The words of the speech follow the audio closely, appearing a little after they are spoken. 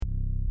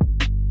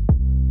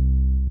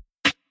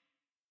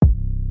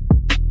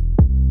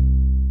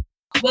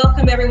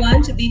Welcome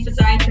everyone to the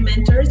Physiatry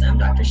Mentors. I'm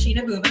Dr.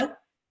 Sheena Buba.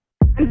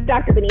 I'm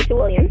Dr. Benicia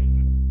Williams.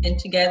 And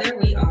together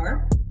we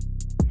are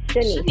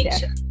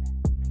Shanisha.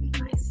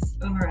 Nice.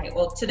 All right.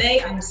 Well,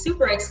 today I'm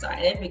super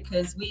excited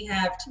because we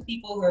have two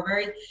people who are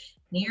very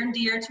near and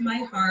dear to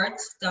my heart,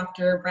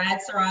 Dr. Brad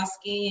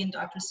Sorosky and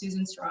Dr.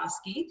 Susan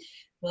Sorosky.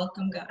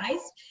 Welcome, guys.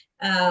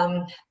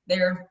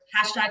 They're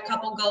hashtag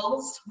couple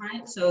goals,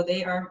 right? So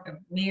they are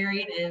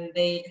married and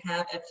they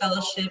have a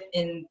fellowship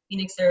in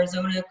Phoenix,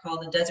 Arizona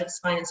called the Desert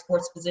Spine and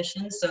Sports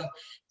Physicians. So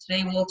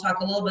today we'll talk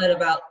a little bit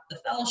about the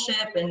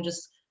fellowship and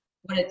just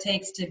what it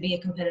takes to be a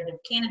competitive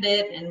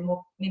candidate, and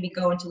we'll maybe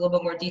go into a little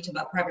bit more detail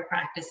about private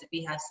practice if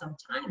we have some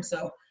time.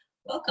 So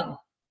welcome.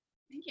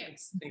 Thank you.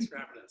 Thanks for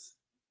having us.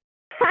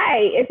 Hi,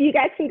 if you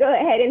guys can go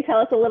ahead and tell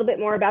us a little bit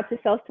more about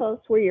yourself, tell us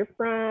where you're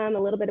from, a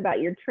little bit about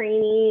your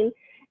training,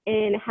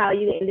 and how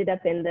you ended up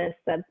in the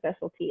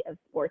subspecialty of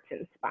sports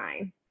and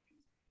spine.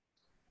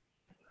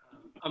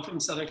 I'm from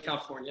Southern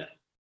California.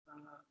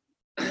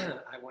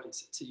 I went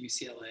to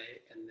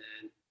UCLA and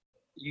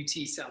then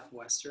UT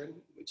Southwestern,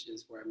 which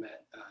is where I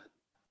met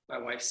my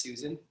wife,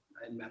 Susan,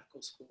 in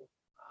medical school.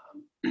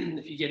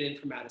 If you get in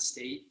from out of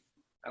state,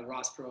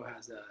 Ross Pro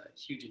has a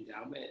huge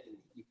endowment and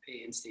you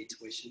pay in-state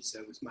tuition, so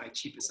it was my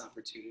cheapest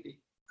opportunity.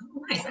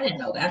 Oh, nice. I didn't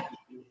know that.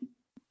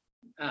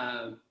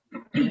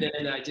 And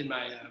then I did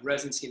my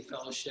residency and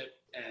fellowship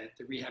at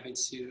the Rehab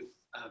Institute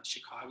of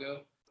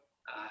Chicago.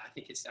 I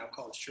think it's now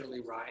called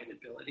Shirley Ryan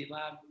Ability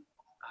Lab,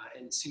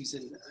 and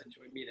Susan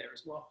joined me there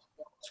as well.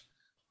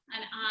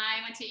 And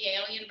I went to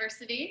Yale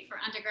University for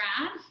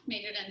undergrad,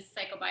 majored in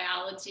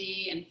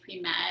psychobiology and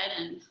pre-med,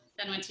 and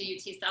then went to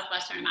UT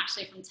Southwestern. I'm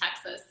actually from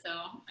Texas, so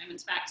I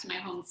went back to my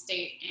home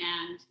state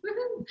and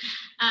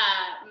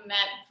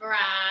met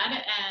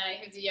Brad,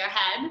 who's a year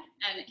ahead,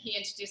 and he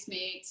introduced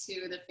me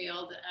to the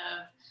field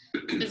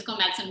of physical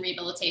medicine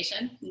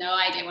rehabilitation. No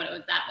idea what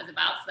that was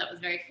about, so that was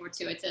very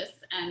fortuitous.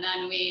 And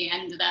then we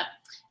ended up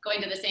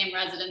going to the same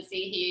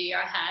residency he a year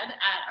ahead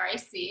at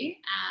RIC,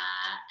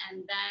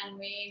 and then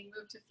we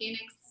moved to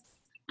Phoenix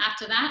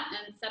after that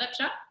and set up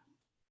shop.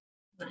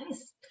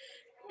 Nice.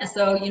 Yeah,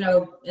 so, you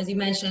know, as you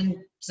mentioned,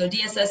 so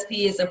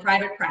DSSP is a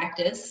private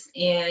practice,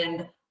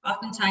 and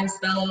oftentimes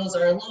fellows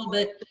are a little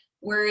bit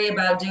worried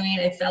about doing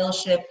a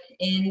fellowship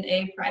in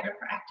a private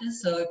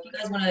practice. So if you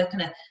guys want to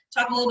kind of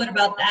talk a little bit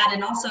about that,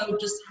 and also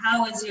just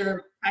how is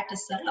your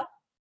practice set up?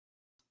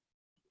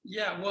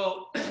 Yeah,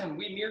 well,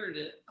 we mirrored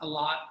it a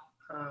lot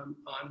on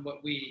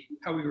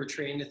how we were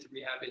trained at the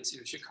Rehab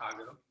Institute of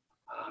Chicago.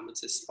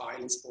 It's a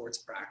spine and sports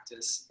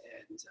practice,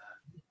 and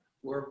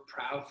we're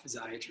proud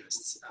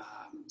physiatrists.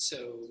 So,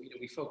 you know,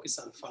 we focus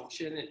on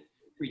function and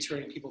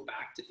returning people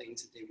back to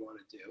things that they want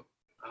to do.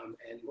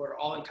 And we're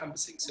all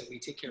encompassing. So we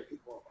take care of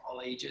people of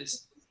all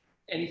ages.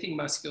 Anything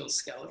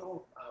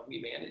musculoskeletal, we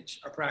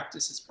manage. Our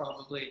practice is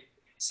probably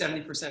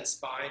 70%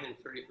 spine and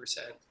 30%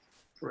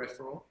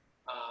 peripheral.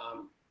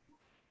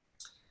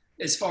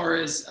 As far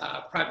as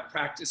private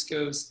practice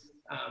goes,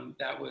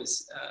 that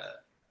was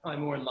probably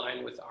more in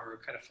line with our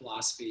kind of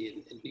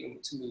philosophy and being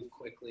able to move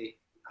quickly.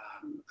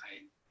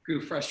 I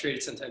grew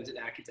frustrated sometimes in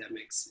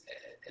academics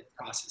at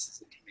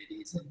processes and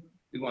committees. And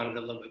we wanted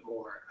a little bit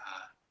more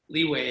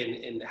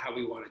leeway in how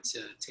we wanted to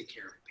take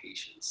care of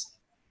patients.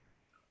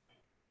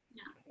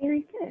 Yeah.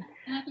 Very good.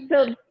 And I think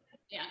So,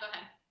 yeah, go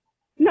ahead.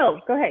 No,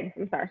 go ahead.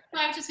 I'm sorry.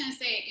 Well, I was just going to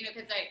say, you know,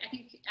 because I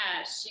think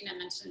Sheena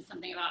mentioned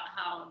something about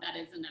how that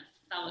isn't a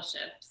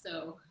fellowship.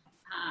 So,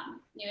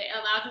 you know, it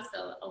allows us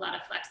a lot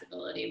of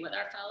flexibility with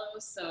our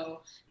fellows.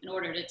 So in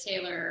order to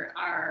tailor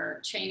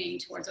our training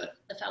towards what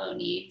the fellow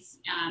needs,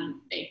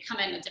 they come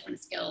in with different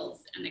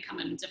skills and they come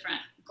in with different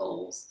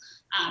goals.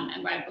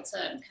 And we're able to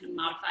kind of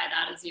modify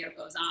that as the year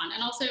goes on.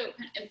 And also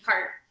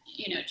impart,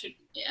 you know,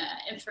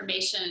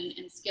 information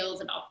and skills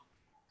about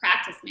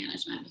practice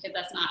management, because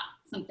that's not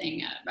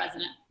something a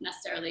resident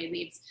necessarily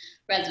leaves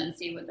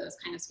residency with those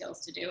kind of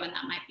skills to do. And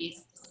that might be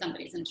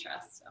somebody's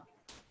interest. So.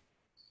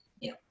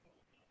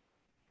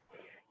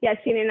 Yeah,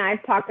 Sheena and I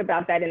have talked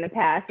about that in the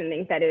past, and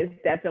think that is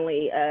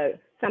definitely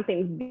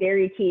something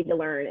very key to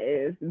learn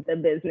is the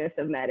business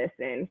of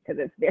medicine, because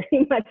it's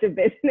very much a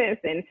business,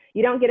 and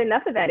you don't get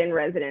enough of that in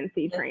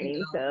residency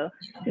training. So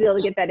to be able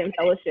to get that in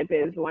fellowship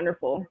is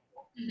wonderful.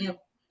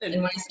 Yep. And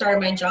when I started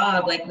my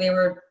job, like, they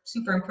were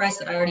super impressed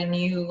that I already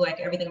knew like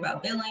everything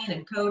about billing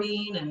and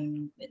coding,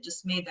 and it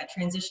just made that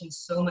transition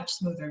so much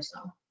smoother. So.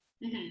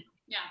 Mm-hmm.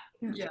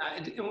 Yeah,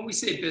 and when we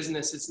say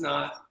business, it's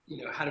not,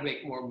 you know, how to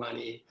make more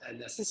money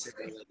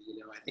necessarily. You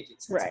know, I think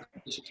it's right.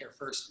 Patient care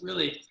first.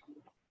 Really,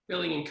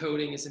 billing and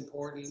coding is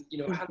important. You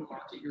know, how to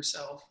market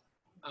yourself,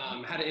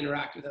 how to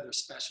interact with other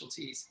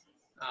specialties.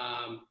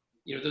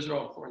 You know, those are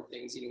all important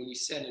things. You know, when you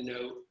send a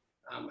note,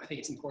 I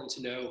think it's important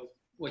to know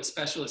what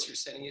specialist you're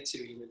sending it to.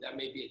 You know, that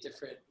may be a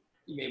different.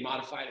 You may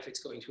modify it if it's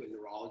going to a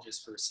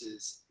neurologist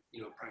versus,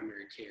 you know,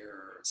 primary care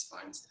or a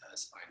spine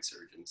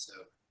surgeon. So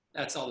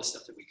that's all the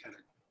stuff that we kind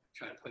of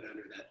try to put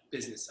under that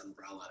business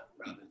umbrella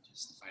rather than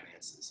just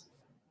finances.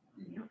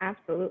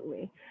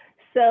 Absolutely.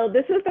 So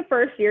this was the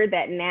first year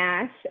that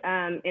NASH,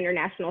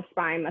 International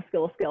Spine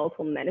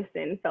Musculoskeletal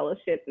Medicine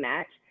Fellowship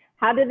match.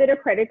 How did the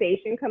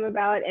accreditation come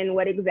about, and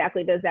what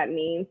exactly does that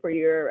mean for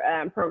your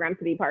program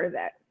to be part of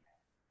that?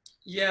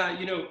 Yeah,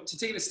 to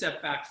take it a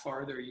step back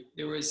farther,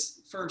 there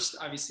was first,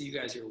 obviously you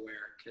guys are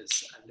aware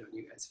because I've known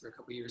you guys for a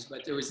couple of years,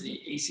 but there was the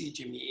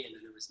ACGME and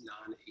then there was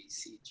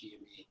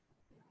non-ACGME.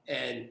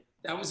 And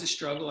that was a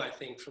struggle, I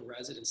think, for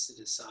residents to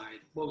decide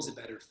what was a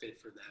better fit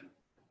for them.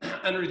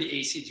 Under the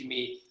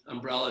ACGME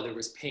umbrella, there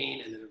was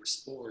pain and then there was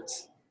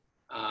sports.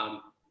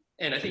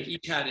 And I think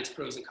each had its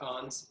pros and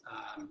cons.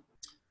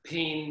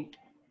 Pain,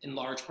 in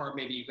large part,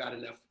 maybe you got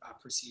enough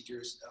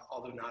procedures,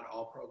 although not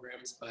all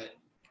programs. But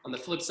on the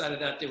flip side of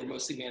that, they were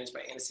mostly managed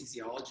by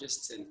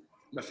anesthesiologists. And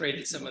I'm afraid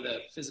that some of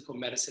the physical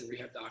medicine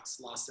rehab docs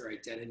lost their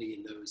identity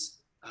in those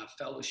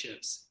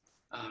fellowships.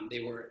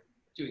 They were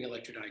doing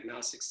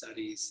electrodiagnostic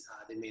studies.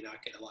 They may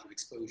not get a lot of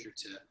exposure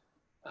to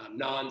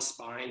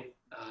non-spine.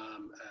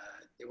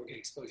 They were getting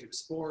exposure to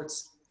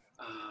sports.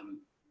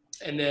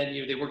 And then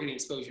they were getting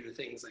exposure to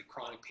things like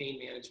chronic pain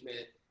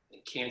management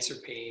and cancer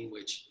pain,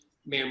 which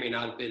may or may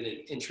not have been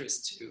an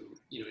interest to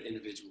an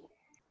individual.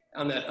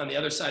 On the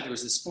other side, there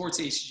was the sports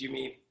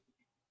ACGME,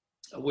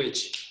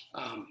 which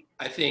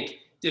I think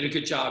did a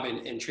good job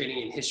in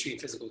training in history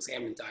and physical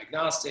exam and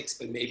diagnostics,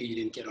 but maybe you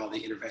didn't get all the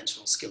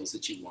interventional skills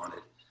that you wanted.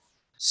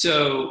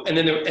 So, and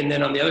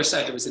then on the other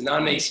side, there was a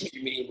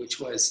non-ACGME, which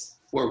was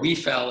where we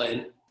fell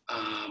in.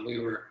 We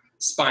were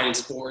spine and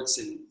sports,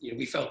 and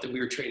we felt that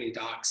we were training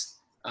docs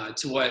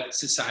to what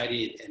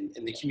society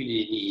and the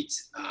community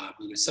needs.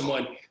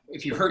 Someone,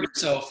 if you hurt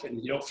yourself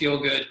and you don't feel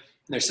good,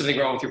 and there's something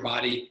wrong with your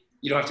body,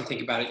 you don't have to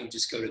think about it. You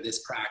just go to this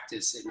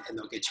practice, and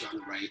they'll get you on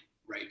the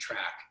right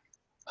track.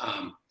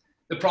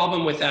 The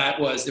problem with that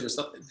was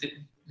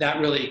that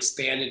really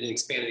expanded,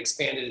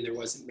 and there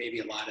wasn't maybe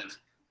a lot of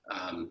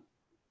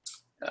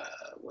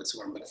what's the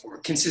word I'm looking for?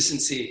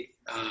 Consistency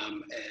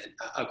and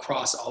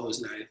across all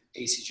those 9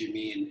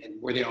 ACGME,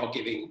 and were they all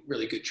giving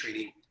really good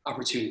training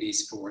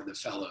opportunities for the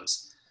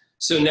fellows.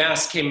 So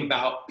NAS came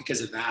about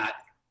because of that,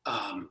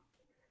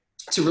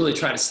 to really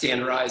try to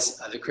standardize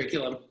the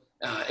curriculum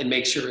and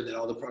make sure that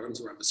all the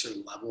programs were of a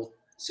certain level.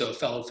 So a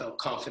fellow felt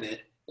confident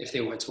if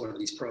they went to one of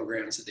these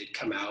programs that they'd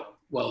come out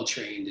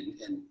well-trained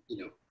and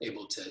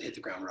able to hit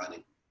the ground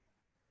running.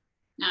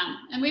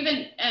 And we've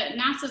been,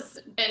 NASA's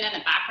been in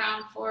the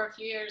background for a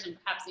few years, and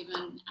perhaps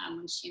even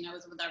when Sheena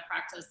was with our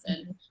practice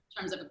in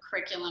terms of a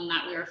curriculum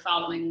that we were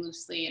following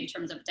loosely in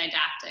terms of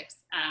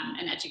didactics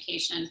and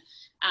education.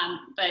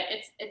 But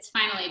it's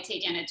finally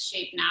taken its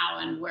shape now,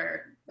 and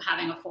we're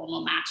having a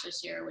formal match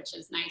this year, which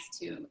is nice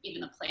to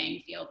even the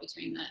playing field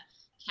between the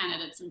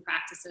candidates and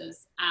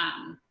practices.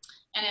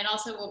 And it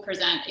also will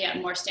present a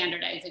more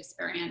standardized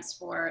experience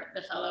for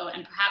the fellow,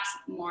 and perhaps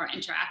more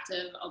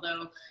interactive,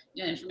 although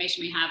the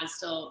information we have is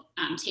still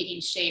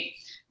taking shape.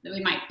 That we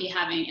might be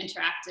having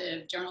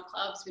interactive journal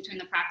clubs between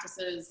the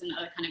practices and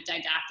other kind of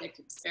didactic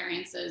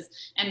experiences,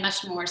 and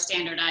much more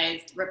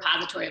standardized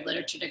repository of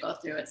literature to go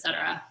through, et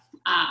cetera.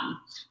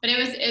 But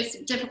it's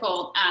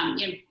difficult,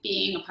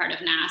 being a part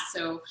of NAS.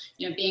 So,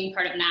 being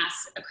part of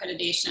NAS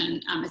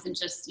accreditation isn't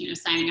just,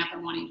 signing up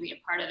and wanting to be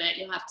a part of it.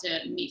 You'll have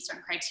to meet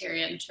certain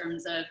criteria in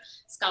terms of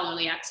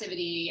scholarly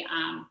activity,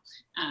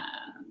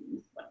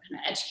 what kind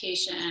of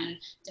education,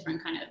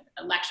 different kind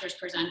of lectures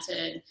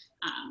presented,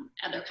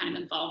 other kind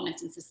of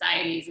involvements in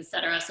societies, et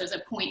cetera. So there's a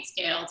point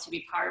scale to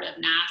be part of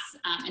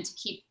NAS and to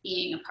keep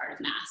being a part of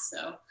NAS.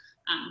 So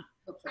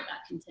hopefully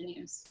that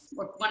continues.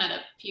 We're one of the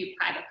few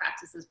private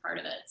practices part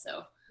of it.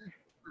 So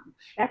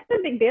that's a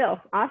big deal.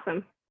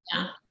 Awesome.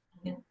 Yeah.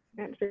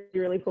 That's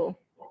really cool.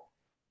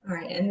 All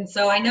right, and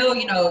so I know,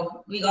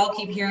 we all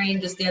keep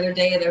hearing, just the other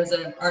day, there was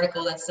an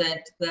article that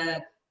said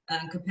the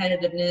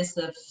competitiveness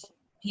of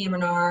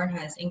PM&R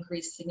has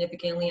increased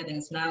significantly. I think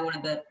it's now one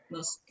of the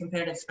most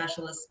competitive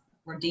specialists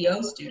for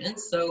DO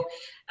students. So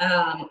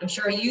I'm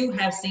sure you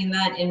have seen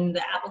that in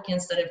the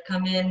applicants that have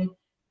come in.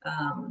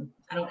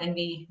 I don't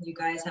envy you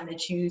guys having to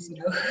choose, who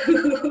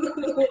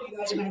you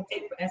guys are going to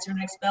pick as your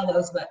next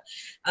fellows, but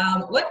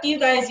what do you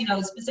guys,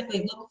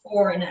 specifically look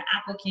for in an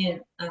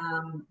applicant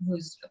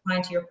who's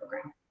applying to your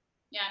program?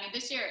 Yeah, I mean,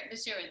 this year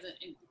is an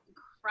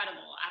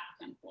incredible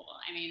applicant pool.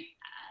 I mean,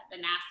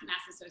 the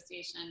NAS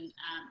Association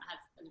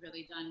has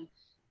really done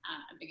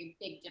a big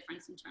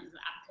difference in terms of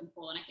the applicant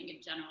pool, and I think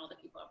in general the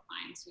people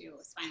applying to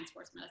spine and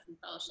sports medicine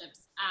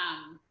fellowships.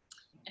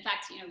 In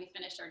fact, we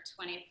finished our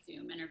 20th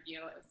Zoom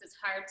interview. It was just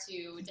hard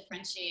to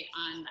differentiate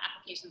on the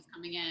applications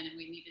coming in, and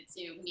we needed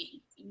to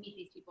meet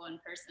these people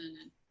in person.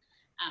 And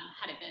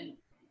had it been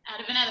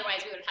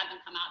otherwise, we would have had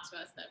them come out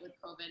to us. But with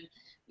COVID,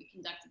 we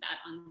conducted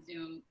that on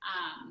Zoom.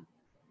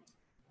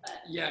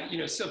 Yeah,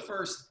 so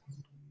first,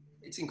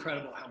 it's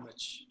incredible how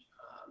much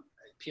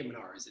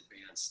PM&R is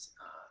advanced.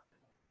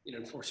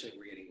 Unfortunately,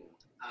 we're getting old.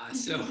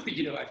 So,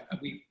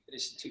 we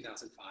finished in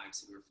 2005,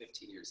 so we were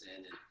 15 years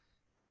in, and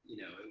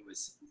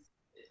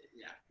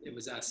it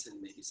was us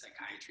and maybe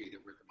psychiatry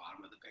that were at the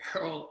bottom of the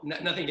barrel.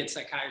 Nothing against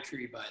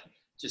psychiatry, but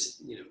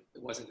just,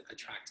 it wasn't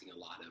attracting a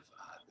lot of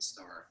the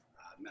star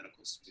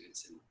medical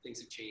students, and things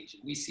have changed.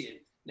 And we see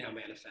it now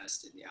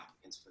manifest in the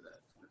applicants for the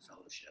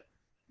fellowship.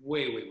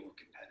 Way more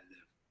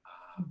competitive,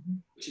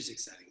 which is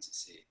exciting to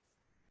see.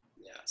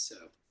 Yeah, so.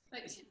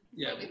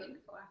 Yeah. What we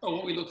look for. Oh,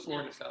 what we look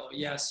for in a fellow.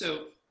 Yeah,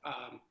 so,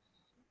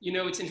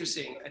 it's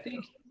interesting. I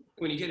think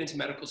when you get into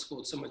medical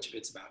school, so much of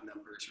it's about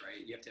numbers,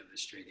 right? You have to have the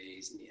straight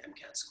A's and the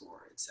MCAT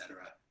score, et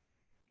cetera.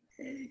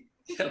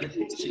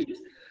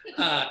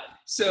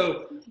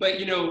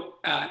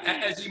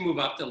 As you move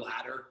up the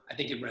ladder, I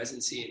think in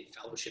residency and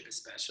fellowship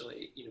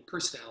especially,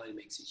 personality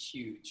makes a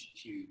huge,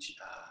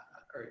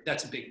 or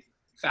that's a big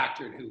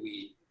factor in who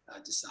we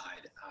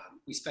decide.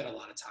 We spend a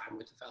lot of time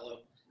with the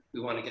fellow. We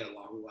want to get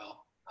along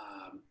well.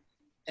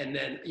 And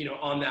then,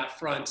 on that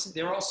front,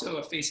 they're also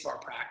a face of our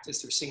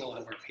practice. They're seeing a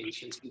lot of our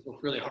patients. We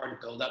work really hard to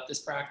build up this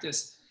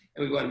practice,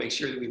 and we want to make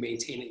sure that we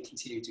maintain it and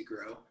continue to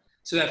grow.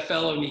 So that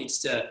fellow needs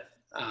to,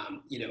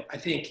 I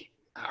think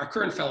our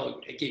current fellow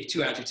gave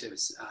 2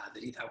 adjectives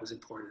that he thought was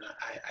important.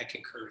 I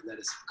concur, and that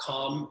is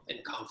calm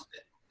and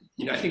confident.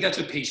 I think that's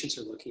what patients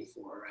are looking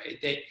for,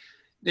 right?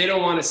 They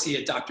don't want to see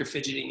a doctor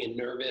fidgeting and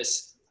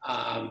nervous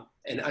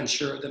and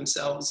unsure of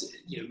themselves.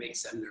 It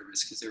makes them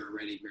nervous because they're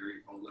already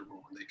very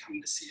vulnerable when they come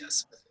to see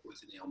us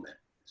with an ailment.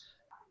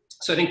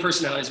 So I think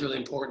personality is really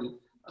important.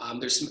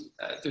 There's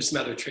some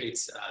other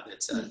traits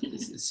that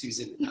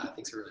Susan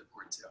thinks are really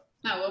important too.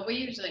 Oh, well,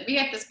 we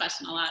get this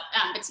question a lot,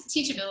 but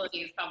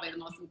teachability is probably the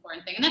most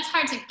important thing. And that's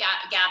hard to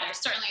gather,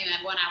 certainly in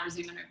a 1-hour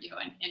Zoom interview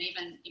and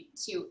even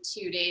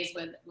two days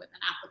with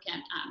an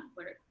applicant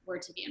were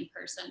to be in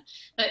person.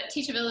 But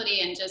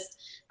teachability and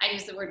I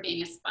use the word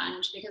being a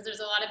sponge because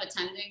there's a lot of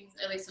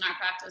attendings, at least in our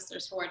practice,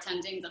 there's 4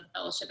 attendings that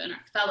the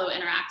fellow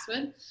interacts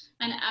with.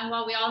 And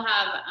while we all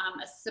have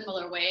a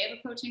similar way of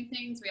approaching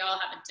things, we all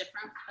have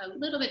a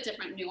little bit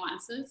different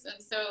nuances.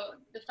 And so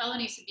the fellow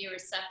needs to be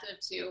receptive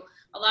to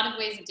a lot of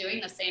ways of doing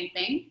the same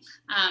thing.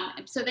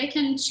 So they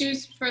can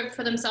choose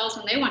for themselves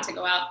when they want to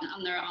go out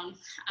on their own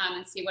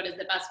and see what is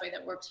the best way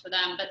that works for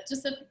them. But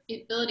just the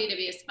ability to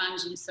be a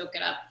sponge and soak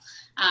it up.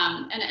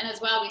 And as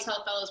well, we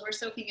tell fellows we're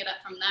soaking it up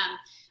from them.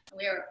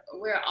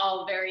 We're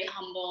all very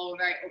humble,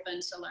 very open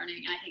to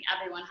learning. And I think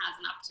everyone has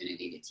an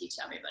opportunity to teach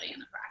everybody in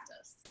the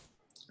practice.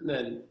 And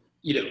then,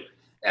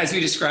 as we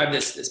describe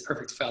this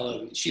perfect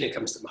fellow, Sheena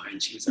comes to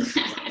mind. She was our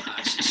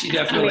fellow. She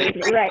definitely.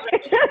 Right.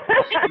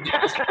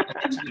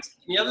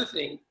 The other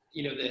thing,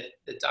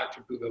 that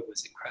Dr. Buba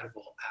was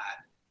incredible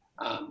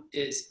at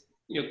is,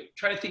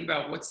 trying to think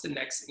about what's the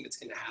next thing that's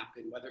going to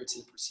happen, whether it's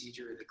in the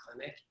procedure or the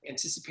clinic,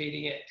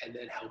 anticipating it and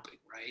then helping,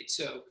 right?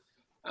 So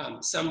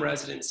some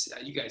residents,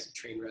 you guys have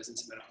trained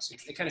residents in medical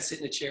students, they kind of sit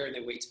in a chair and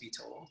they wait to be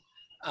told.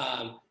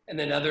 And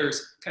then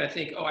others kind of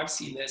think, oh, I've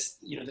seen this,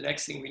 the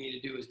next thing we need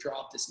to do is draw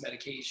up this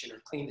medication or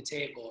clean the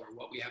table or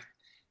what we have.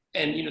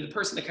 And, the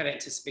person that kind of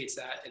anticipates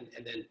that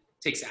and then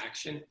takes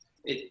action,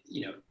 it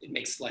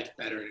makes life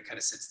better and it kind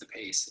of sets the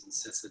pace and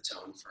sets the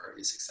tone for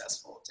a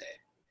successful day.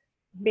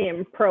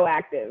 Being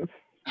proactive.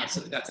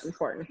 Absolutely. That's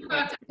important.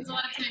 Because a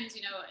lot of times,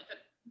 if a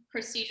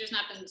procedure's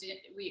not been,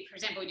 for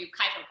example, we do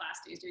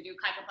kyphoplasties. Do we do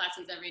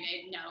kyphoplasties every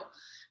day? No.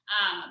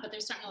 But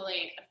there's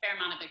certainly a fair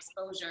amount of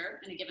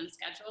exposure in a given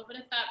schedule. But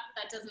if that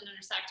doesn't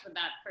intersect with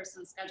that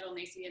person's schedule and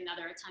they see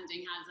another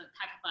attending has a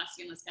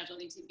kyphoplasty in the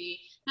schedule, they need to be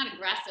not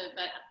aggressive,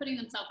 but putting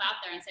themselves out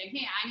there and saying,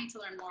 hey, I need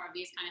to learn more of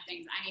these kind of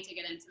things. I need to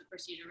get into the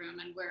procedure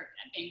room, and we're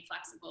being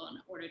flexible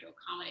in order to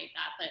accommodate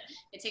that. But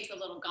it takes a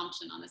little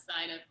gumption on the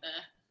side of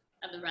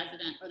the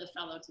resident or the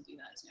fellow to do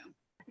that too.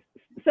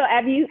 So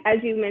as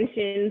you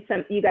mentioned,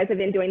 you guys have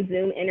been doing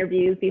Zoom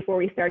interviews before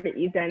we started.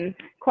 You've done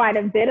quite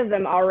a bit of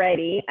them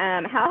already.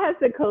 How has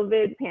the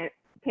COVID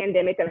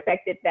pandemic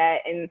affected that?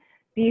 And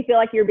do you feel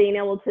like you're being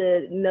able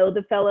to know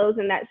the fellows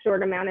in that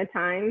short amount of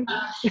time?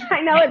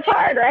 I know it's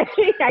hard, right?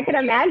 I can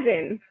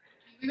imagine.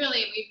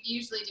 We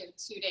usually do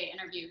 2-day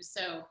interviews.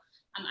 So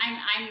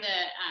I'm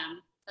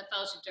the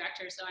fellowship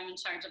director, so I'm in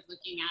charge of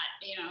looking at,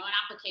 an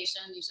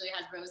application usually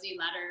has rosy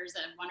letters,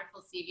 a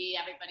wonderful CV,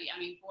 everybody,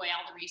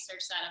 all the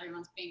research that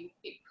everyone's being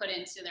put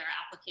into their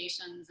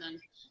applications, and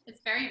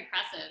it's very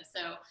impressive.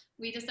 So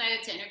we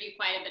decided to interview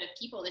quite a bit of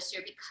people this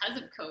year because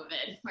of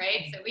COVID,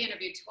 right? So we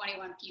interviewed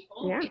 21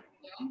 people. Yeah.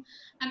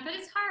 But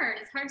it's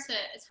hard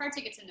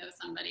to get to know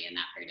somebody in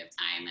that period of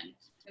time, and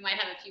we might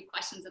have a few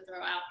questions to throw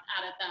out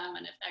at them,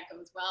 and if that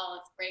goes well,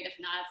 it's great. If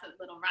not, it's a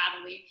little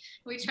rattly.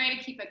 We try to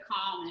keep it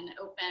calm and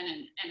open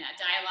and a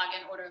dialogue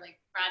in order,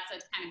 like Brad said,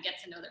 to kind of get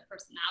to know their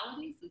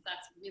personality, since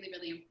that's really,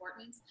 really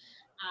important.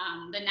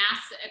 The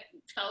NAS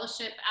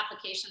fellowship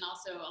application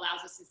also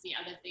allows us to see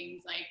other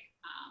things like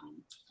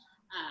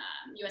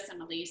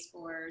USMLE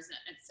scores,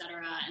 et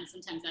cetera, and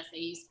sometimes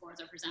SAE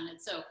scores are presented.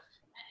 So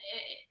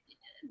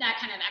that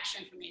kind of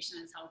extra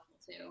information is helpful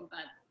too,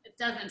 but it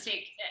doesn't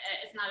take,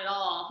 it's not at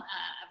all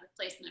a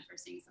replacement for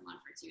seeing someone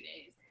for 2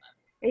 days.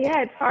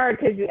 Yeah, it's hard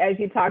because as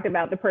you talked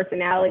about, the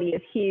personality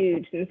is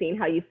huge and seeing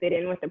how you fit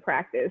in with the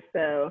practice.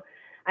 So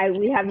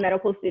we have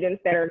medical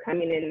students that are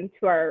coming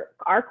into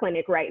our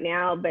clinic right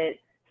now, but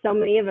so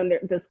many of them,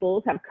 the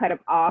schools have cut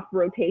off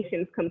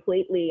rotations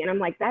completely. And I'm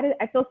like,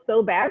 I feel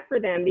so bad for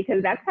them,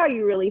 because that's how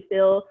you really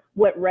feel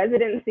what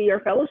residency or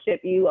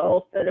fellowship you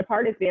also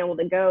depart is being able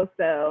to go.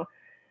 So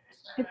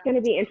it's going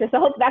to be interesting.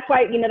 So that's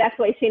why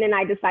Sheena and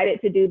I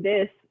decided to do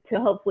this, to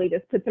hopefully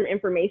just put some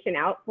information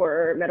out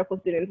for medical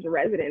students and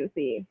residents,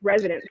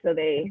 so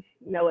they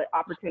know what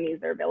opportunities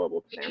are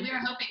available to them. We were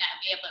hoping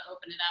I'd be able to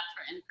open it up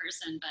for in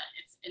person, but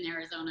it's in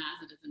Arizona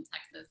as it is in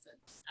Texas.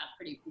 It's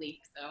pretty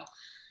bleak. So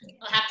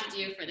we'll have to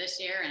do for this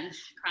year and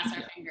cross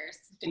our fingers.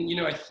 And,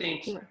 I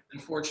think,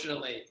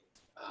 unfortunately,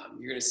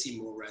 you're going to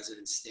see more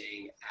residents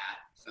staying at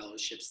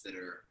fellowships that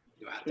are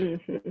at their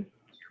nearby.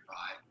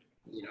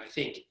 I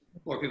think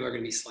more people are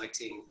going to be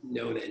selecting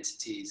known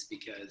entities,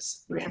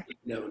 because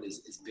known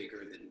is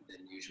bigger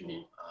than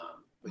usual,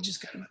 which is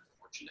kind of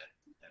unfortunate.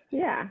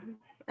 Yeah,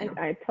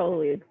 I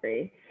totally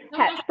agree.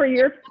 For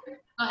your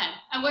Go ahead.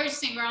 We're just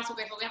saying we're also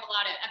grateful. We have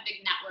a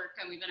big network,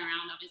 and we've been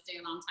around obviously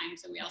a long time.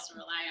 So we also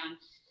rely on,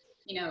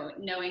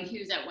 knowing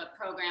who's at what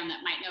program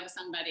that might know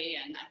somebody.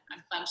 And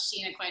I've bugged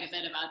Sheena quite a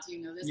bit about, do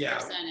you know this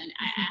person? And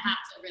I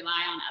have to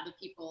rely on other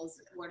people's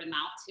word of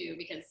mouth too,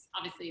 because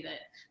obviously the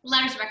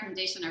letters of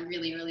recommendation are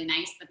really, really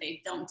nice, but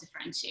they don't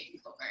differentiate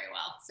people very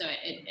well. So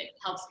it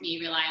helps me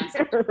rely on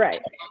something.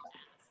 Right.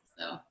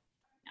 So.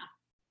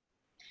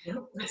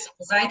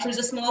 Psychiatry is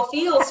a small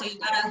field, so you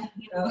gotta,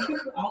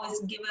 always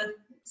give a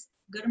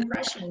good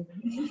impression.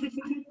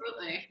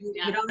 Absolutely.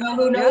 Yeah. You don't know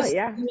who knows.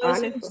 Yeah, who knows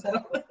honestly. who, so.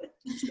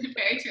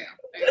 Very true.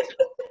 Very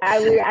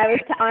true. I was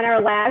on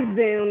our last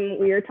Zoom,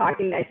 we were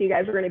talking that you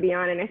guys were going to be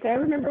on, and I said, I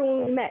remember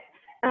when we met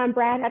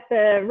Brad at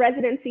the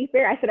residency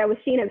fair. I said I was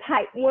Sheena's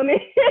hype woman,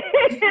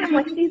 and I'm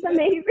like, she's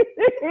amazing.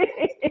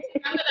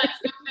 Remember that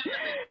so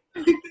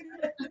vividly.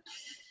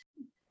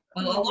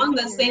 Well, along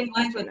the same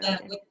lines with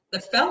the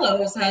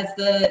fellows, has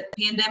the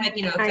pandemic,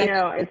 affected I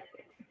know.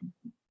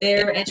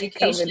 their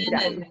education,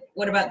 and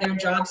what about their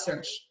job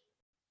search?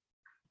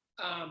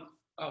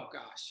 Oh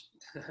gosh,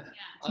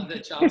 on the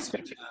job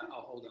search,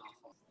 I'll hold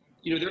off.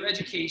 Their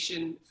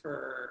education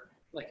for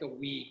like a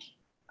week,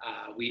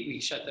 we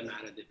shut them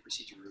out of the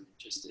procedure room,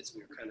 just as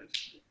we were kind of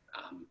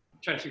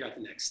trying to figure out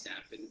the next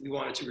step, and we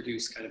wanted to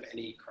reduce kind of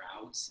any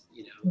crowds,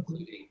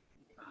 including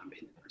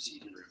in the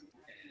procedure room.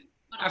 And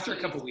after a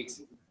couple of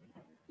weeks.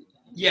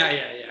 Yeah.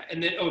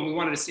 And then, we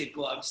wanted to save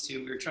gloves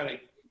too. We were trying to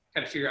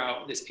kind of figure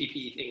out this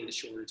PPE thing and the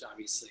shortage.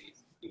 Obviously,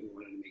 we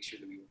wanted to make sure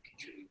that we were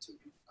contributing to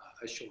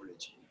a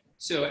shortage.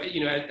 So,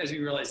 as we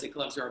realized that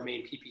gloves are our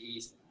main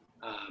PPEs,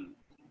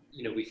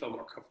 we felt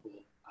more comfortable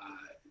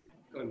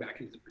going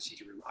back into the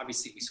procedure room.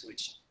 Obviously, we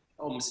switched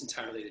almost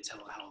entirely to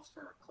telehealth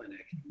for our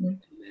clinic,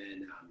 and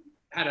then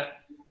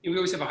we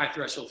always have a high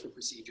threshold for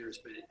procedures,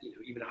 but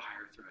even a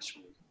higher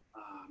threshold.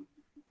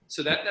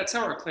 So that's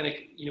how our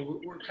clinic,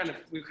 we're kind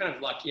of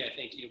lucky, I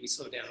think, we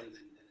slowed down and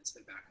then it's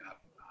been back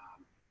up.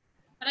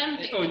 But I don't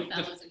think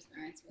the fellows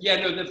experience.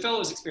 The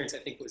fellows experience, I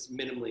think, was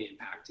minimally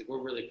impacted. We're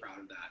really proud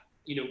of that.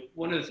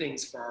 One of the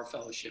things for our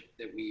fellowship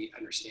that we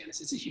understand is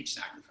it's a huge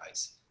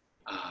sacrifice.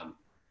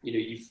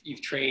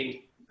 You've trained,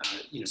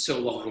 so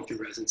long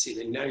through residency, and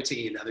then now you're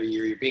taking another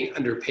year. You're being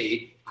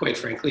underpaid, quite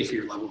frankly, for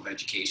your level of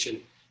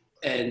education.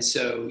 And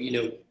so,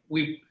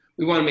 we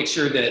want to make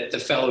sure that the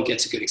fellow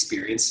gets a good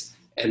experience,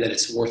 and that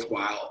it's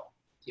worthwhile,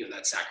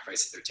 that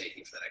sacrifice that they're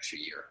taking for that extra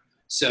year.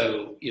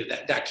 So,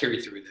 that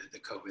carried through the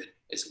COVID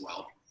as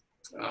well.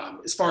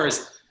 As far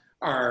as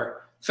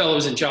our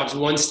fellows and jobs,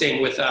 one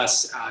staying with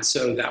us,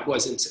 so that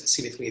wasn't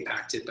significantly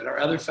impacted, but our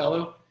other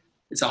fellow,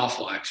 it's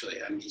awful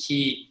actually. I mean,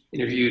 he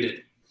interviewed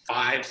at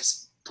 5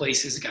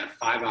 places, got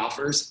 5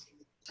 offers,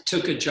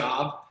 took a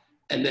job,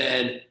 and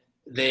then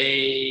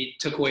they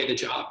took away the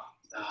job.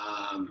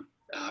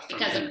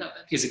 Because of COVID.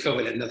 Because of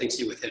COVID, it had nothing to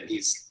do with him.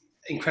 He's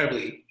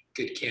incredibly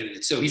good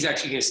candidate. So he's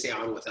actually going to stay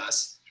on with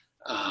us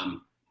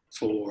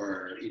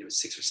for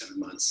 6 or 7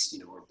 months.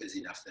 We're busy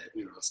enough that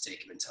we were able to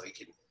take him until he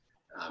can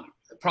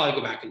probably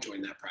go back and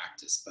join that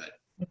practice. But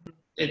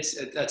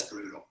that's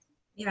brutal.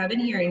 Yeah, I've been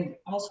hearing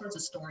all sorts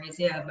of stories.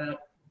 About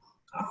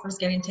offers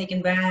getting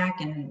taken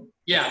back, and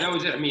that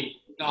was it. I mean,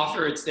 the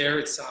offer, it's there,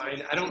 it's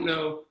signed. I don't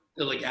know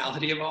the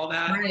legality of all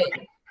that. Right.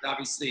 But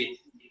obviously,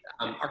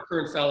 our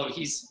current fellow,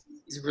 he's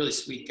a really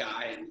sweet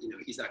guy, and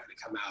he's not going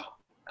to come out.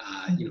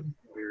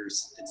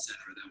 Lawyers, etc.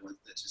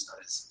 That's just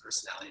not his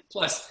personality.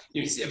 Plus,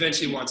 he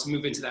eventually wants to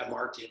move into that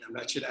market. I'm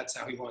not sure that's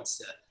how he wants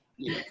to,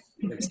 get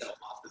himself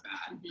off the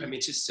bat. I mean,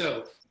 it's just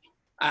so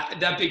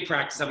that big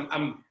practice.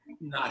 I'm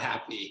not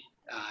happy.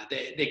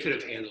 They could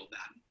have handled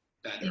that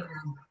better,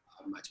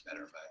 much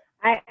better. But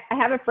I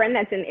have a friend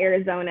that's in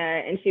Arizona,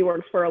 and she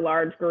works for a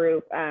large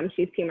group.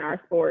 She's Team Our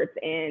Sports,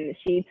 and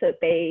she's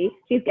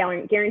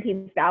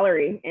guaranteed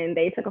salary, and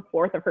they took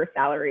 1/4 of her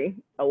salary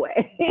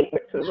away,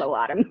 which was a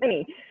lot of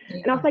money.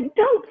 And I was like,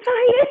 don't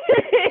sign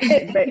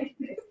it.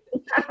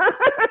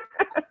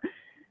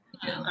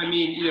 I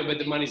mean, but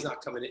the money's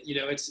not coming in.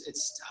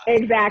 It's tough.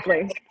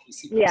 Exactly.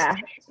 Yeah.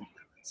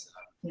 It's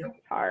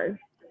hard.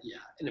 Yeah,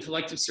 and if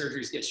elective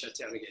surgeries get shut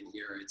down again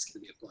here, it's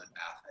going to be a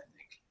bloodbath, I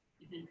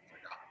think.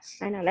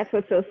 I know, that's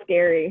what's so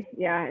scary.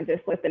 Yeah, and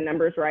just with the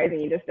numbers rising,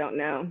 you just don't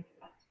know.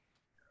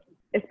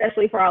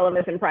 Especially for all of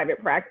us in private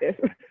practice.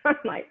 I'm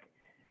like,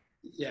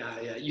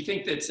 yeah. You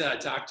think that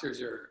doctors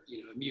are,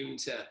 immune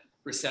to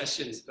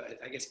recessions, but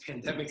I guess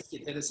pandemics can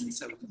hit us in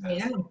some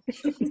capacity.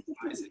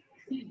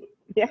 Yeah.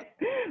 yeah,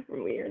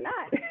 we are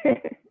not.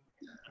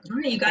 All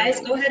right, you guys,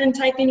 go ahead and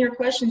type in your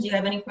questions. Do you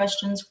have any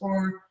questions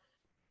for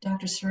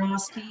Dr.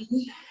 Sorosky?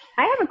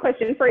 I have a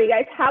question for you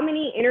guys. How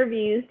many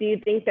interviews do you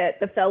think that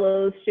the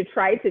fellows should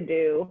try to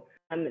do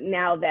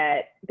now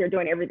that they're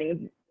doing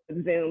everything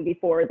Zoom?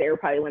 Before they were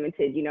probably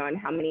limited, on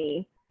how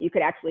many you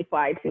could actually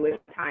fly to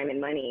with time and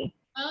money?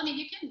 Well, I mean,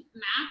 you can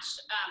match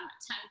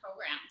 10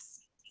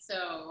 programs.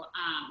 So,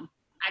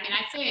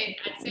 I'd say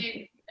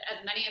as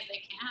many as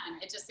they can.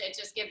 It just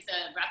gives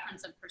a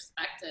reference of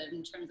perspective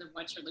in terms of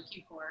what you're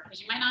looking for, because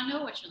you might not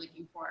know what you're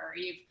looking for, or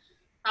you've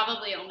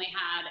probably only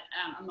had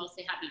or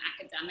mostly had an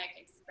academic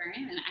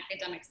experience, an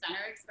academic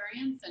center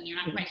experience, and you're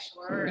not quite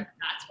sure if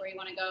that's where you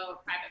want to go,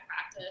 private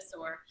practice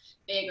or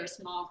big or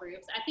small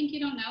groups. I think you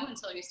don't know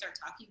until you start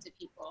talking to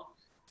people.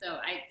 So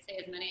I'd say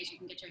as many as you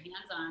can get your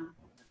hands on.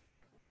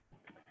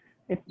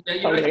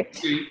 Yeah, I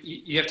think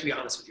you have to be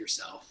honest with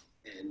yourself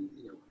and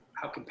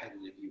how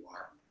competitive you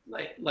are.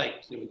 Like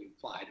when you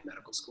apply to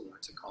medical school or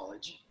to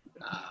college,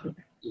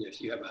 if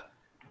you have a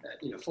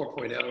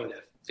 4.0 and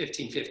a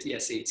 1550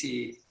 SAT,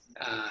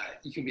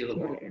 you can be a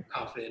little more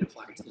confident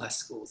applying to less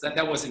schools.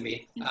 That wasn't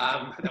me.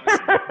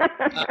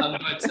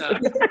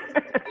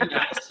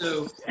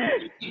 So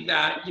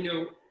that,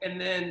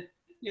 and then,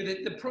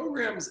 the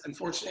programs,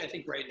 unfortunately, I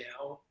think right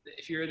now,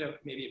 if you're in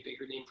maybe a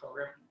bigger name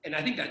program, and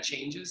I think that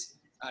changes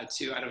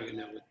too. I don't even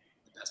know what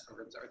the best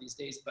programs are these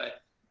days,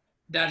 but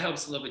that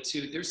helps a little bit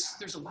too.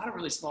 There's a lot of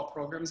really small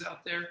programs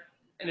out there,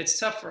 and it's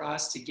tough for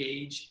us to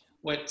gauge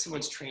what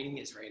someone's training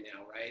is right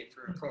now, right?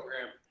 For a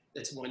program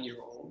that's 1 year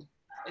old.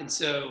 And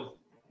so,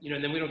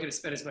 and then we don't get to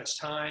spend as much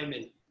time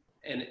and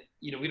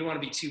we don't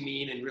want to be too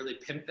mean and really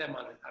pimp them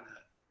on a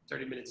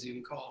 30-minute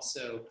Zoom call.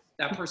 So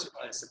that person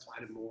probably has to apply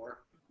to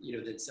more,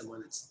 than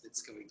someone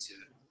that's going to,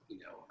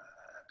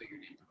 a bigger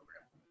name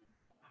program.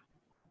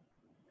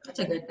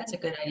 That's a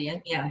good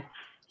idea. Yeah.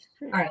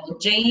 All right. Well,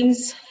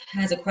 James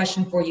has a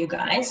question for you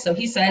guys. So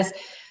he says,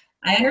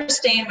 I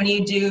understand when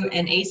you do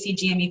an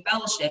ACGME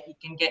fellowship, you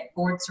can get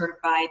board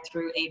certified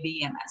through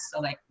ABMS.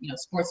 So like,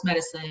 sports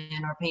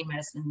medicine or pain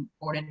medicine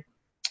boarded.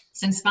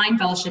 Since spine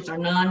fellowships are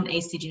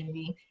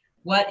non-ACGME,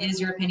 what is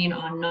your opinion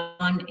on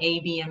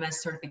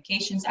non-ABMS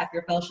certifications after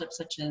your fellowship,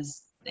 such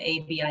as the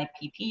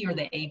ABIPP or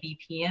the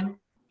ABPM?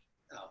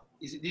 Oh,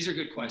 these are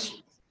good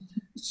questions.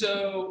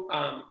 So,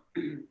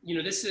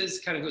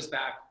 this kind of goes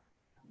back.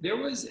 There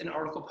was an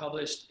article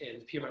published in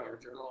the PMR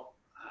Journal.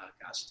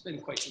 Gosh, it's been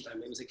quite some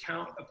time. It was a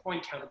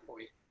point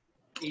counterpoint.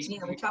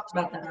 Yeah, we talked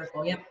about that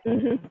article. Yep.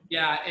 Mm-hmm.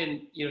 Yeah,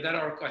 and that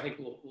article I think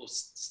will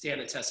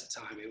stand the test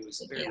of time. It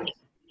was very, and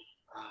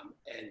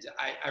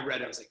I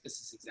read it. I was like,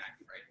 this is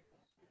exactly right.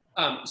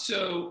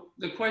 So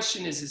the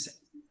question is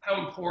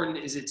how important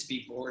is it to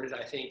be boarded?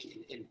 I think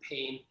in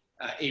pain,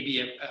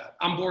 ABM.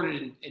 I'm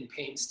boarded in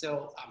pain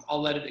still.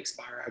 I'll let it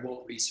expire. I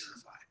won't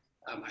recertify.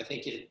 I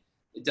think it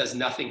does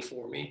nothing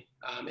for me.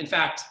 In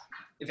fact,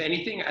 if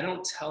anything, I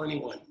don't tell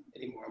anyone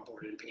anymore I'm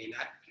boarded in pain.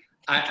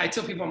 I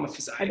tell people I'm a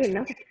physiatrist. I didn't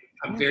know.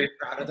 I'm very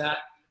proud of that.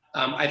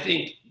 I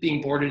think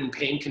being boarded in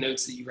pain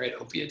connotes that you write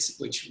opiates,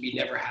 which we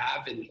never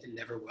have and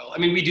never will. I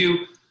mean, we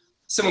do.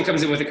 Someone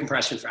comes in with a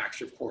compression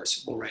fracture, of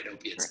course, we'll write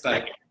opiates.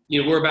 But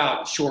we're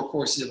about short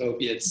courses of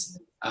opiates,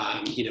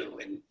 or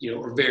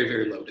very,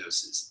 very low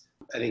doses.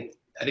 I think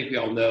we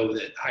all know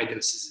that high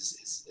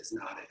doses is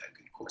not a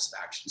good course of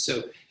action.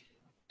 So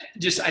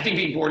I think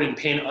being boarded in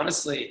pain,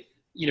 honestly,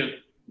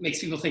 makes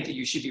people think that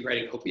you should be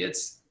writing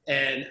opiates.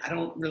 And I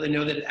don't really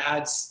know that it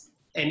adds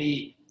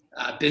any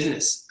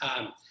business.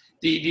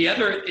 The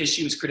other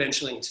issue is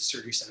credentialing into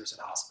surgery centers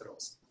and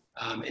hospitals.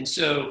 And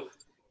so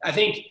I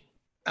think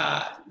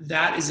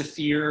that is a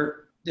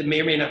fear that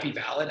may or may not be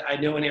valid. I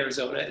know in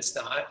Arizona it's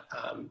not.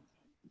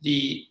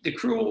 The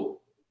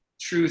cruel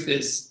truth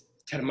is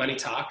kind of money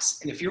talks.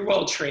 And if you're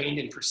well trained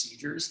in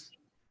procedures,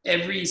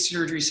 every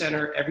surgery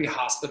center, every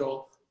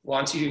hospital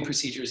wants you doing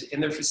procedures in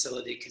their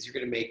facility because you're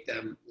going to make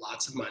them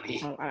lots of money.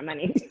 A lot of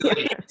money.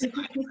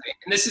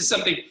 And this is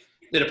something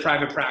that a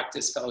private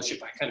practice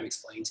fellowship, I kind of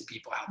explain to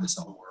people how this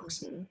all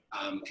works,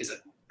 because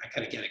I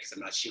kind of get it because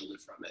I'm not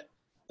shielded from it.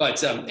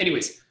 But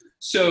anyways,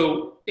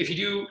 so if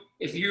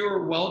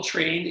you're well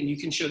trained and you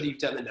can show that you've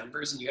done the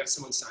numbers and you have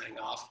someone signing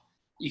off,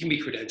 you can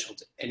be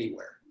credentialed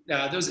anywhere.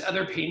 Now, those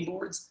other pain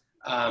boards,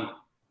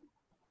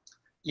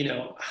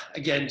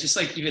 again, just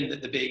like even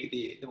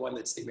the one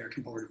that's the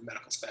American Board of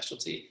Medical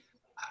Specialty,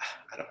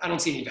 I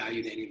don't see any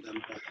value in any of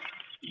them. But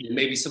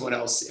maybe someone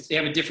else, if they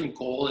have a different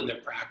goal in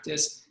their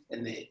practice,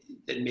 then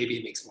maybe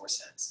it makes more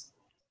sense.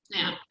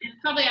 Yeah,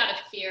 probably out of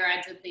fear,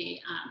 I did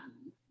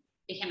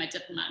became a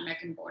diplomat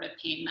American Board of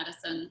Pain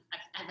Medicine.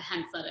 I've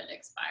hence let it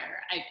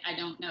expire. I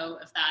don't know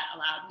if that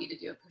allowed me to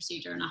do a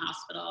procedure in a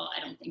hospital.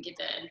 I don't think it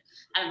did.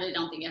 I really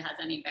don't think it has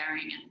any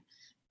bearing. And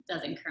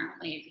doesn't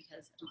currently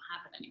because I don't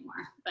have it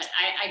anymore. But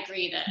I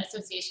agree that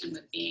association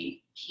with being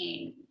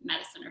pain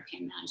medicine or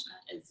pain management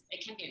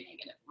it can be a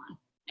negative one.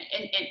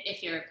 And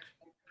if you're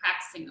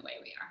practicing the way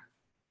we are.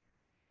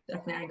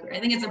 Definitely, I agree. I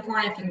think it's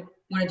important if you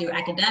want to do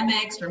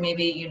academics or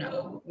maybe,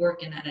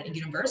 working at a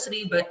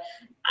university, but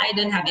I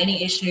didn't have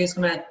any issues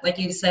from it. Like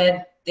you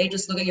said, they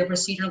just look at your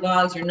procedure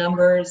logs, your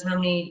numbers, how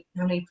many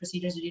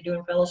procedures did you do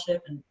in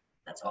fellowship, and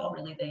that's all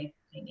really they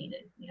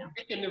needed.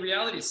 And the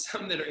reality is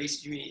some that are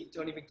ACGME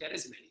don't even get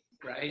as many,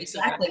 right?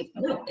 Exactly.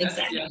 So that's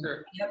the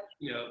other,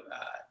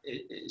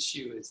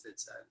 issue is that,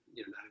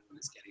 not everyone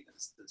is getting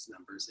those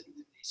numbers in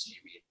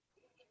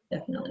ACGME.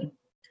 Definitely.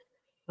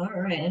 All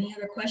right. Any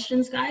other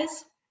questions,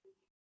 guys?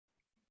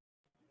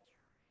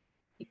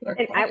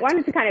 And I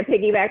wanted to kind of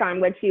piggyback on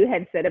what you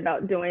had said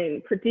about do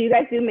you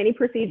guys do many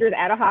procedures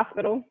at a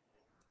hospital?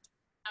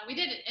 We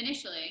did it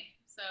initially.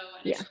 So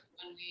initially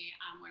when we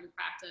were in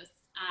practice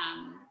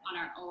on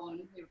our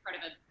own, we were part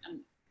of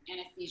an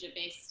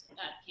anesthesia-based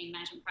pain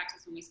management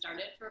practice when we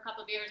started for a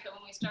couple of years. But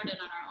when we started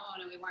on our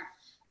own and we weren't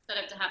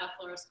set up to have a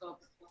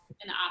fluoroscope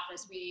in the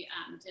office, we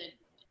did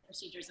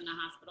procedures in a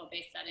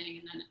hospital-based setting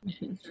and then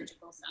in a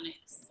surgical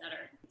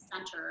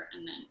center,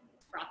 and then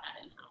brought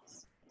that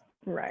in-house.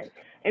 Right.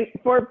 And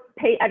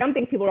I don't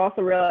think people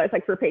also realize,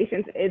 like for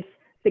patients, it's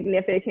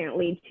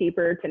significantly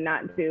cheaper to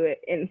not do it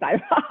inside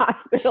of a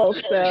hospital.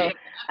 So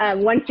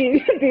once you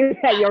do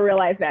that, you'll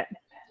realize that.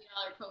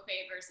 $50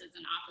 copay versus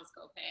an office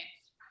copay.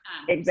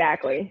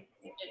 Exactly.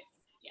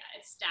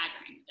 It's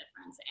staggering the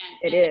difference.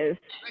 It is.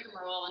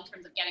 Rigmarole in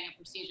terms of getting a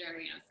procedure,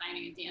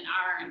 signing a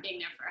DNR and being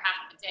there for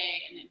half of a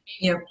day, and then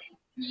being a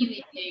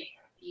really big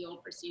deal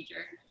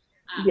procedure.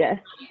 Yes.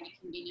 And the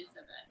convenience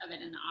of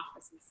it in the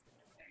office is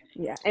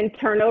very nice. Yeah, and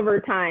turnover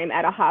time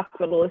at a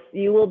hospital,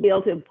 you will be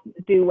able to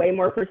do way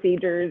more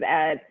procedures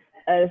at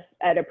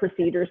a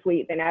procedure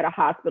suite than at a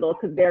hospital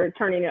because they're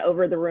turning it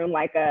over the room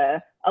like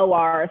a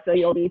OR, so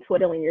you'll be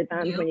twiddling your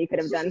thumbs when you could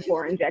have done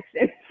 4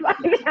 injections by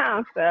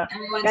now. So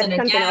that's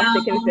something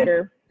else to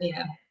consider.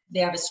 Yeah, they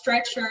have a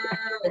stretcher.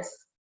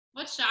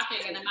 What's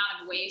shocking, an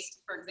amount of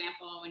waste, for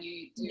example, when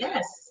you do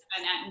an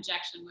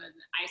injection with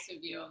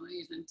Isoview, we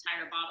use an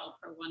entire bottle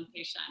for one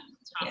patient,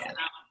 toss it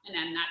out, and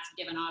then that's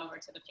given all over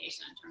to the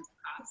patient in terms of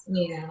cost.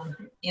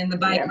 Yeah, and the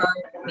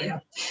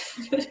bicarb,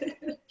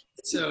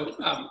 So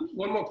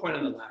one more point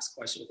on the last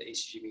question with the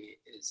ACGME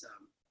is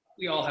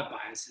we all have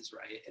biases,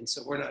 right? And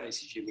so we're not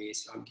ACGME,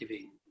 so I'm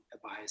giving a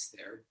bias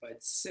there.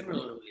 But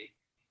similarly,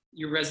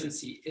 your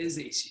residency is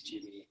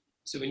ACGME.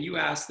 So when you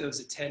ask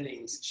those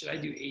attendings, should I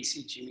do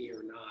ACGME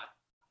or not?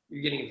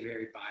 You're getting a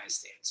very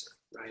biased answer,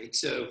 right?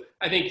 So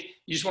I think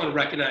you just want to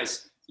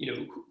recognize,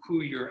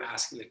 who you're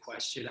asking the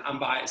question. I'm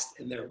biased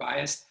and they're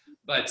biased,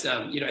 but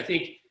I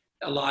think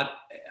a lot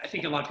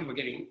of people are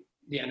getting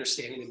the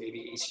understanding that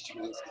maybe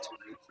ACGME isn't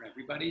right for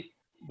everybody,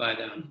 but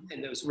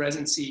and those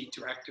residency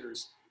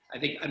directors, I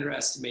think,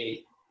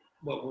 underestimate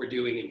what we're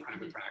doing in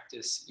private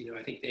practice.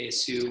 I think they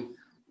assume,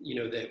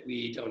 that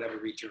we don't ever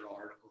read journal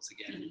articles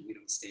again and we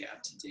don't stay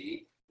up to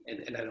date,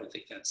 and I don't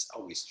think that's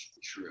always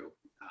true.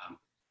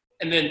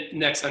 And then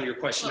next on your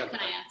question. Well,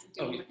 can I ask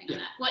one more thing on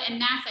that? Well, and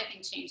NAS, I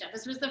think, changed that.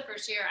 This was the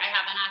first year I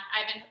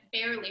haven't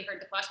barely heard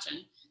the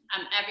question.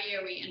 Every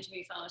year we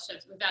interview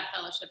fellowships. We've had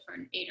fellowship for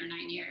 8 or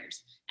 9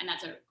 years, and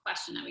that's a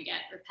question that we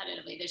get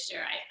repetitively. This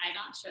year, I'm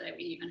not sure that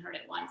we even heard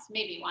it once,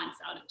 maybe once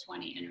out of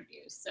 20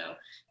 interviews. So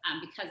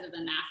because of the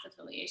NAS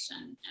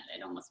affiliation,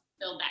 it almost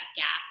filled that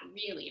gap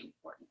really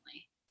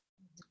importantly.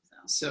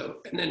 So,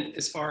 and then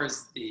as far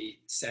as the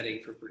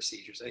setting for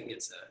procedures, I think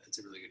it's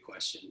a really good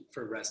question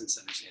for residents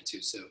to understand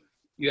too. So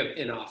you have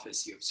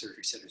in-office, you have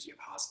surgery centers, you have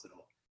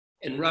hospital,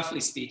 and roughly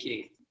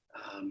speaking,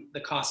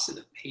 the cost to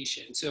the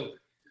patient. So,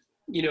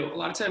 a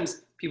lot of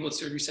times people at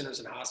surgery centers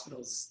and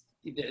hospitals,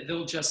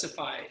 they'll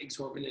justify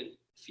exorbitant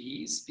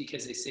fees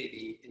because they say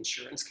the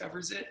insurance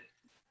covers it.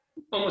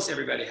 Almost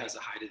everybody has a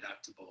high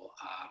deductible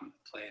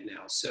plan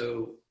now.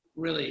 So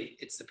really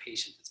it's the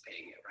patient that's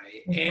paying it,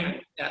 right?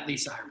 And that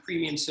leads to higher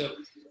premiums. So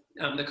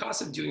the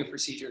cost of doing a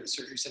procedure in a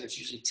surgery center is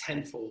usually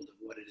 10-fold of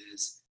what it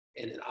is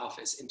in an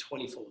office and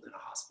 20-fold in a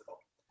hospital.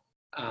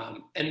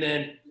 And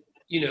then,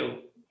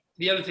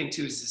 the other thing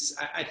too is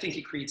I think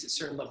it creates a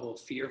certain level of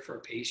fear for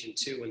a patient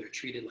too when they're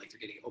treated like they're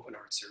getting open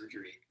heart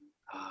surgery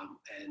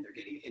and they're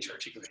getting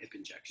intra-articular hip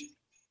injection.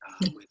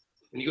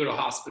 When you go to a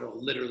hospital,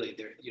 literally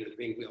they're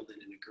being wheeled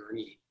in a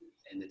gurney,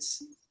 and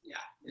it's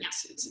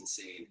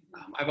insane.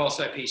 I've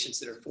also had patients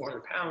that are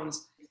 400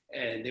 pounds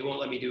and they won't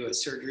let me do a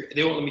surgery.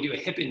 They won't let me do a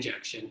hip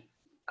injection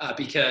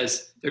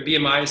because their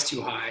BMI is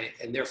too high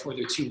and therefore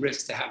they're too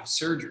risk to have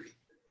surgery.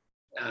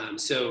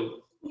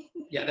 So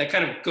yeah, that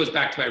kind of goes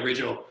back to my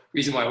original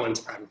reason why I went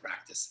into private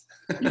practice.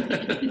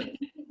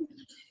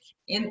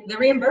 And the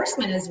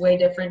reimbursement is way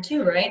different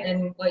too, right?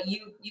 And what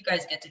you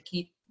guys get to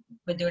keep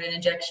when doing an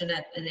injection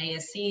at an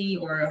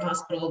ASC or a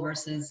hospital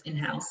versus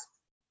in-house.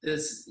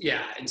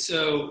 And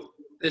so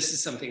this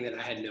is something that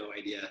I had no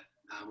idea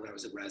when I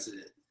was a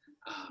resident.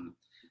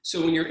 So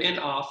when you're in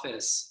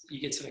office, you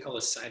get something called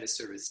a site of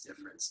service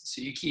difference.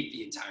 So you keep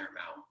the entire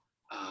amount.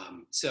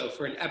 So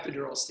for an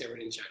epidural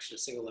steroid injection, a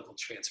single level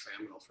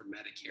transfemoral for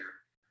Medicare,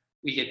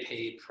 we get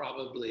paid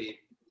probably,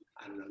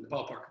 I don't know, in the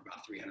ballpark of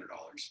about $300.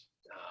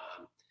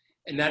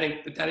 And that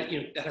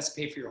has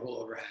to pay for your whole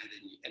overhead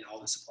and all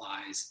the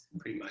supplies,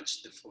 pretty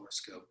much the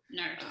fluoroscope.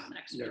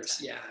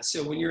 Nurse, yeah.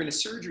 So when you're in a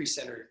surgery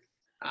center,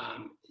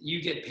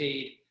 you get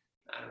paid,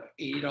 I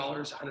don't know,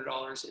 $80,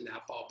 $100 in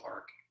that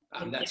ballpark.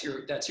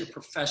 That's your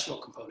professional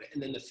component,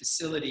 and then the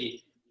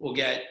facility will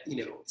get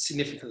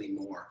significantly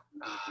more.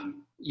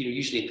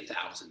 Usually in the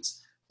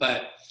thousands.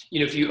 But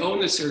if you own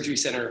the surgery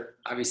center,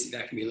 obviously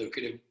that can be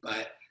lucrative,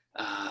 but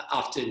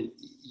often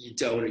you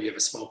don't, or you have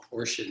a small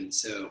portion.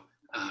 So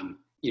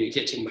you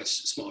can't take a much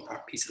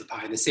smaller piece of the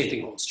pie. And the same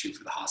thing holds true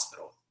for the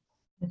hospital.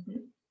 Mm-hmm.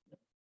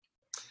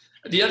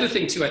 The other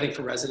thing too, I think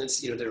for residents,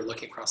 that are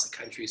looking across the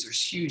country, is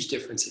there's huge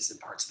differences in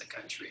parts of the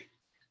country.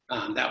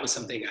 That was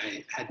something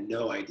I had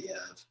no idea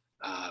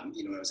of,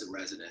 when I was a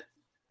resident.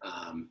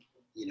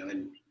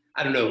 And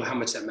I don't know how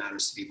much that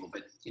matters to people,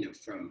 but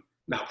from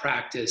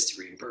malpractice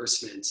to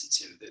reimbursement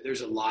to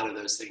there's a lot of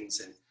those things,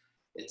 and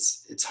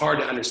it's hard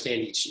to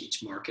understand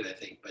each market, I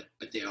think, but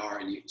they are,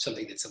 and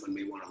something that someone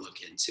may want to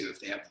look into if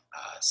they have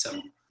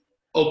some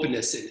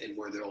openness in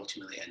where they'll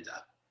ultimately end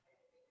up.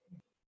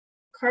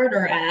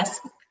 Carter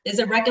asks, is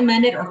it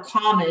recommended or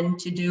common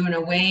to do an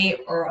away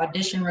or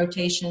audition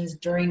rotations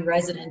during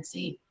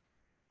residency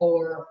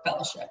or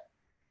fellowship?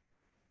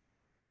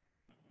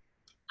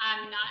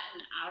 I'm not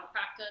in our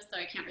practice, so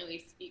I can't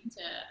really speak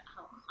to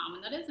how common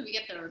that is. And we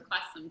get the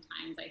request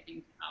sometimes, I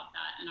think, about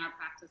that in our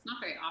practice.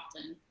 Not very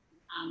often.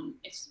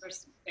 It's just we're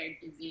very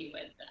busy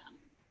with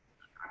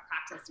our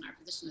practice and our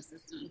physician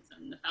assistants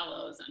and the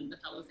fellows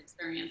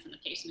experience and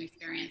the patient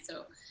experience.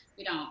 So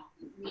we don't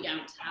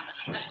have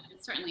that. But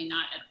it's certainly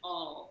not at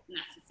all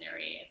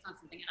necessary. It's not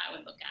something that I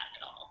would look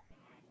at all.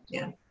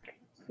 Yeah.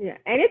 Yeah,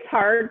 and it's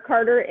hard,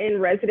 Carter, in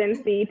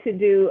residency to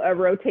do a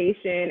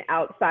rotation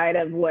outside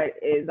of what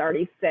is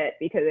already set,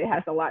 because it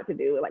has a lot to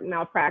do with like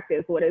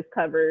malpractice, what is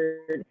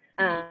covered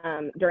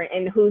during,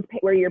 and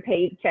where your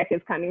paycheck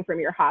is coming from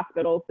your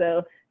hospital.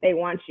 So they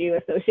want you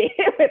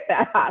associated with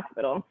that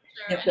hospital.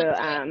 Sure. So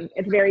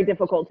it's very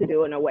difficult to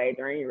do in a way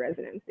during your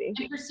residency. And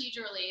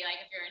procedurally,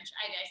 like if you're in,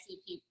 I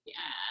see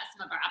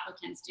some of our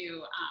applicants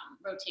do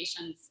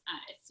rotations.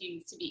 It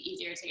seems to be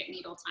easier to get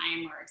needle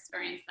time or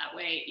experience that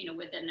way,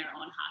 within their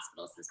own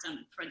hospital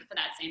system for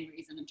that same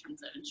reason in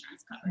terms of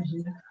insurance coverage.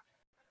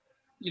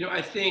 Mm-hmm.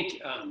 I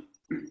think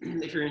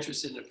if you're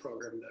interested in a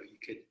program, though, you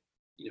could,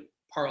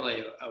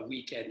 parlay a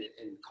weekend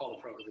and call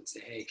the program and say,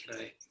 hey, can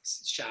I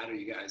shadow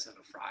you guys on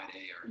a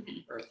Friday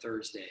or a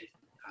Thursday?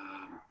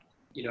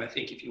 I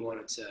think if you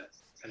wanted to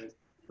kind of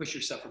push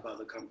yourself above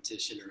the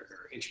competition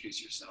or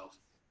introduce yourself,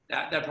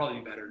 that'd probably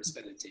be better to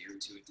spend a day or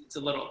two. It's a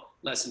little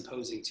less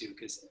imposing too,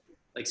 because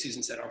like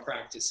Susan said, our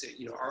practice,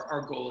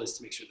 our goal is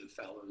to make sure the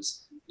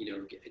fellows,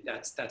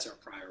 that's our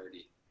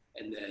priority.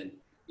 And then,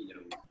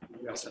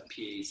 we also have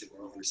PAs that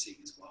we're overseeing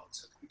as well.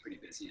 So it can be pretty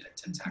busy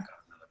to tack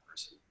on another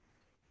person.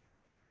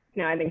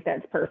 No, I think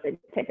that's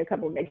perfect. Take a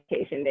couple of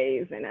vacation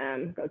days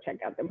and go check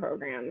out the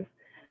programs.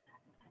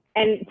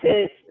 And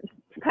to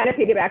kind of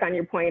piggyback on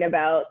your point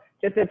about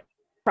just a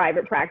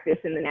private practice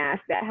in the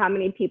NASDAQ, how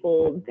many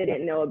people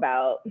didn't know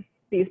about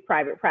these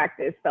private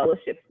practice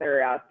fellowships that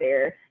are out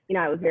there?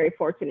 I was very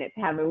fortunate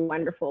to have a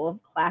wonderful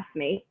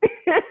classmate,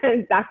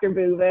 Dr.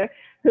 Buva,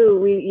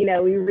 who we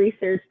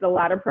researched a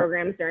lot of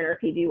programs during our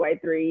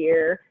PGY3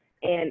 year.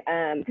 And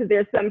because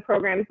there's some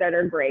programs that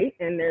are great,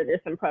 and there's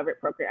some private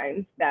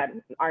programs that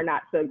are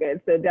not so good.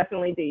 So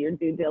definitely do your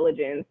due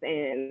diligence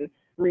and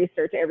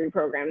research every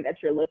program that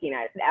you're looking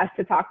at. Ask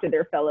to talk to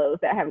their fellows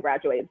that have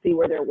graduated, see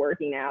where they're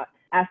working out,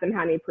 ask them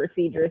how many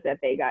procedures that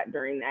they got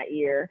during that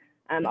year.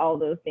 All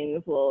those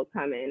things will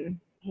come in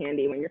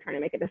handy when you're trying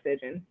to make a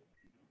decision.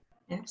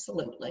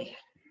 Absolutely.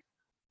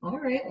 All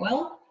right,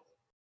 well,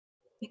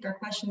 I think our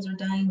questions are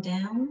dying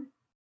down.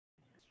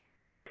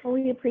 Well,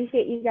 we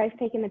appreciate you guys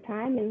taking the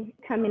time and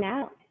coming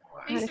out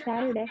on a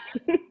Saturday.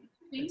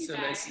 It's so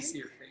nice to see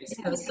your face.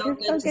 Yeah, it was so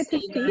good to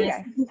see you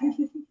guys.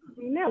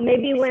 No,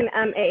 maybe when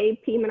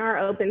AAP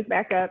Menard opens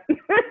back up,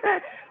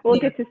 we'll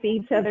get to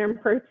see each other in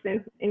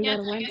person and go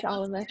to lunch,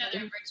 all of us.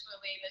 Virtually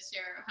this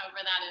year, however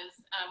that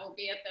is. We'll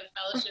be at the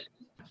fellowship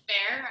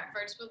fair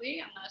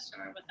virtually. I'm not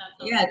sure what that's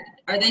all about.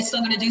 Are they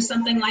still going to do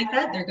something like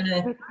that? We're going to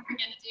do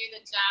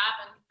the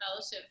job and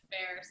fellowship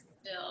fair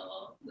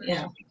still.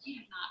 Yeah. I'm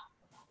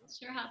not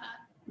sure how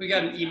that. We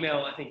got an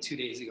email, I think 2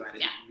 days ago. I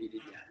didn't read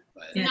it yet.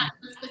 But not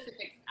the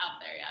specifics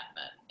out there yet,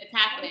 but it's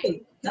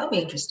happening. That'll be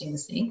interesting to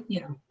see.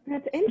 Yeah.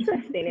 That's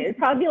interesting. It'd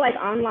probably be like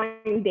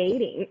online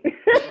dating.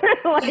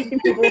 Like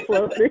people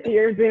flow through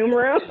your Zoom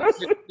room.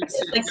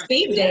 It's like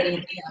speed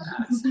dating.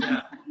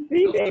 Yeah.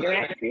 Speed dating,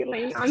 actually.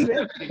 We've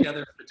been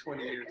together for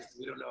 20 years.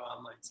 We don't know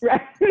online.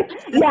 Right.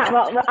 Yeah,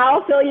 well,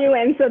 I'll fill you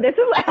in. So this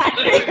is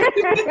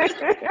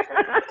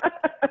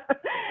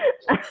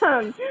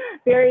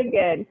very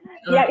good.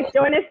 Yeah,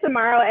 join us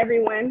tomorrow,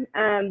 everyone.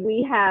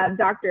 We have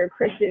Dr.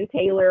 Kristen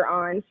Taylor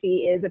on.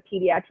 She is a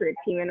pediatric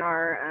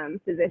PM&R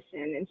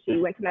physician, and she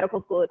went to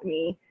medical school with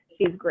me.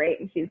 she's great,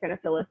 and she's going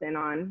to fill us in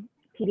on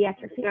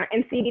pediatrics,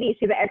 and CBD.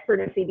 She's an expert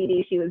in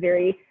CBD. She was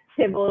very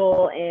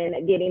pivotal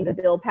in getting the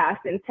bill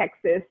passed in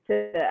Texas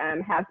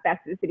to have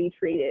spasticity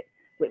treated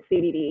with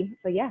CBD.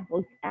 So yeah,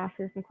 we'll ask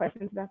her some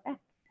questions about that.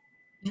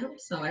 Yep.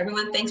 So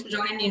everyone, thanks for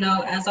joining.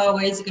 As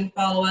always, you can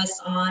follow us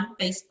on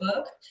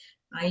Facebook,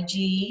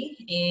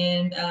 IG,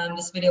 and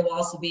this video will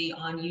also be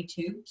on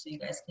YouTube, so you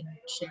guys can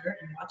share it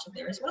and watch it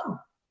there as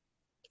well.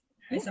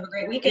 You guys have a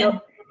great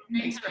weekend.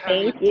 Thanks for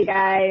having Thank you,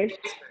 guys.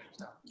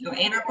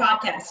 And our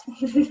podcast.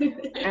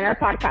 And our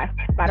podcast,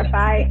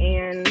 Spotify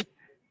and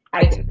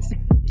iTunes.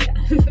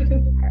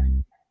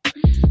 Yeah.